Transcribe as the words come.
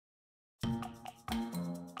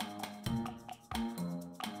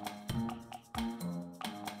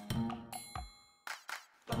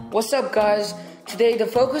What's up, guys? Today the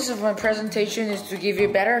focus of my presentation is to give you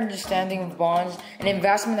a better understanding of bonds and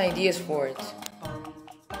investment ideas for it.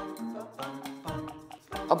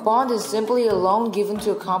 A bond is simply a loan given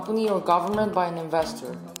to a company or government by an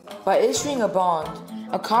investor. By issuing a bond,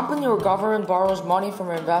 a company or government borrows money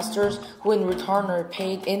from investors who in return are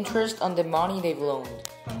paid interest on the money they've loaned.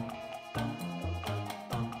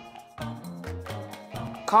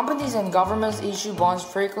 Companies and governments issue bonds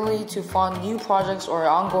frequently to fund new projects or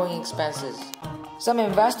ongoing expenses. Some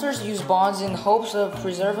investors use bonds in hopes of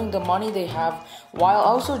preserving the money they have while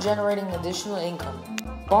also generating additional income.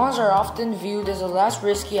 Bonds are often viewed as a less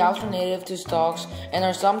risky alternative to stocks and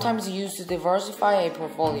are sometimes used to diversify a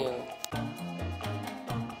portfolio.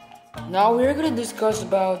 Now we're going to discuss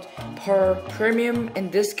about premium and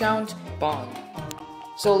discount bond.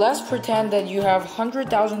 So let's pretend that you have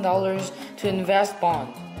 $100,000 to invest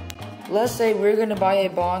bond. Let's say we're going to buy a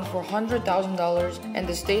bond for $100,000 and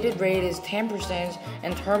the stated rate is 10%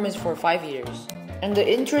 and term is for 5 years. And the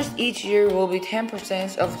interest each year will be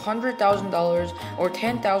 10% of $100,000 or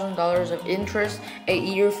 $10,000 of interest a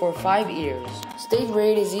year for 5 years. State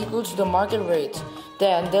rate is equal to the market rate.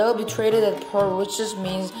 Then they'll be traded at par, which just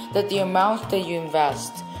means that the amount that you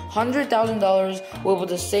invest, $100,000, will be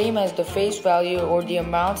the same as the face value or the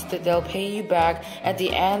amount that they'll pay you back at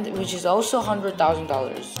the end, which is also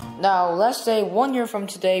 $100,000. Now, let's say 1 year from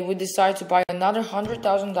today we decide to buy another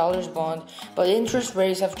 $100,000 bond, but interest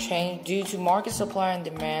rates have changed due to market supply and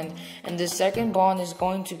demand, and the second bond is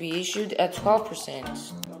going to be issued at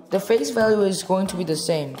 12%. The face value is going to be the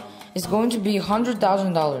same. It's going to be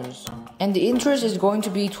 $100,000. And the interest is going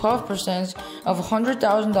to be 12% of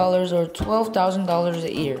 $100,000 or $12,000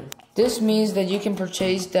 a year. This means that you can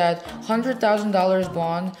purchase that $100,000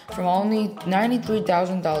 bond from only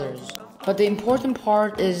 $93,000. But the important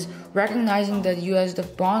part is recognizing that you as the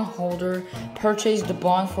bondholder purchased the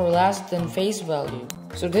bond for less than face value.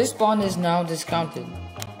 So this bond is now discounted.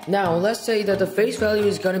 Now let's say that the face value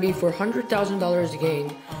is going to be for $100,000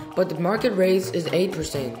 again, but the market rate is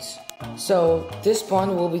 8%. So this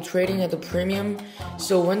bond will be trading at a premium,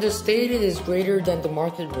 so when the stated is greater than the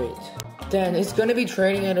market rate, then it's going to be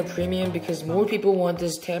trading at a premium because more people want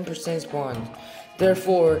this 10% bond.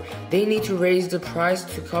 Therefore, they need to raise the price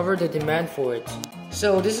to cover the demand for it.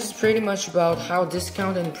 So this is pretty much about how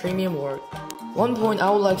discount and premium work. One point I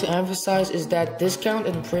would like to emphasize is that discount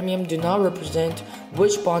and premium do not represent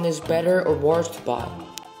which bond is better or worse to buy.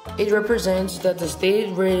 It represents that the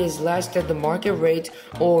stated rate is less than the market rate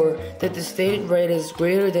or that the stated rate is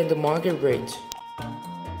greater than the market rate.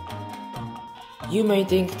 You may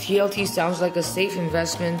think TLT sounds like a safe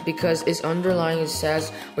investment because its underlying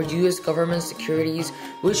assets are US government securities,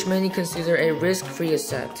 which many consider a risk-free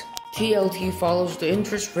asset. TLT follows the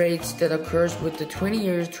interest rates that occurs with the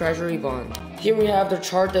 20-year Treasury bond. Here we have the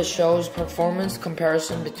chart that shows performance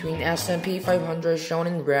comparison between S&P 500 shown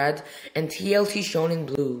in red and TLT shown in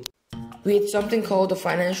blue. We had something called the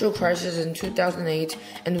financial crisis in 2008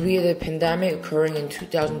 and we had a pandemic occurring in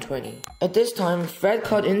 2020. At this time, Fed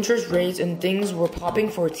cut interest rates and things were popping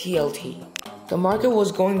for TLT. The market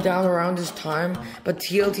was going down around this time, but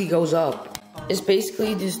TLT goes up. It's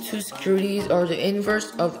basically these two securities are the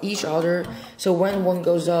inverse of each other, so when one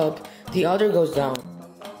goes up, the other goes down.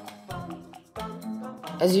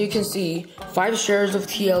 As you can see, 5 shares of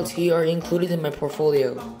TLT are included in my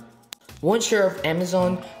portfolio. 1 share of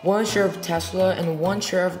Amazon, 1 share of Tesla, and 1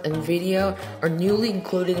 share of Nvidia are newly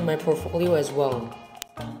included in my portfolio as well.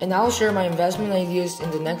 And I'll share my investment ideas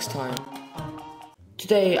in the next time.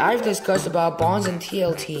 Today, I've discussed about bonds and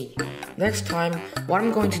TLT. Next time, what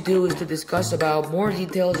I'm going to do is to discuss about more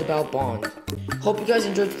details about bond. Hope you guys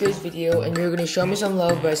enjoyed today's video and you're going to show me some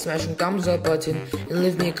love by smashing thumbs up button and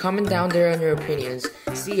leave me a comment down there on your opinions.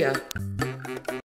 See ya!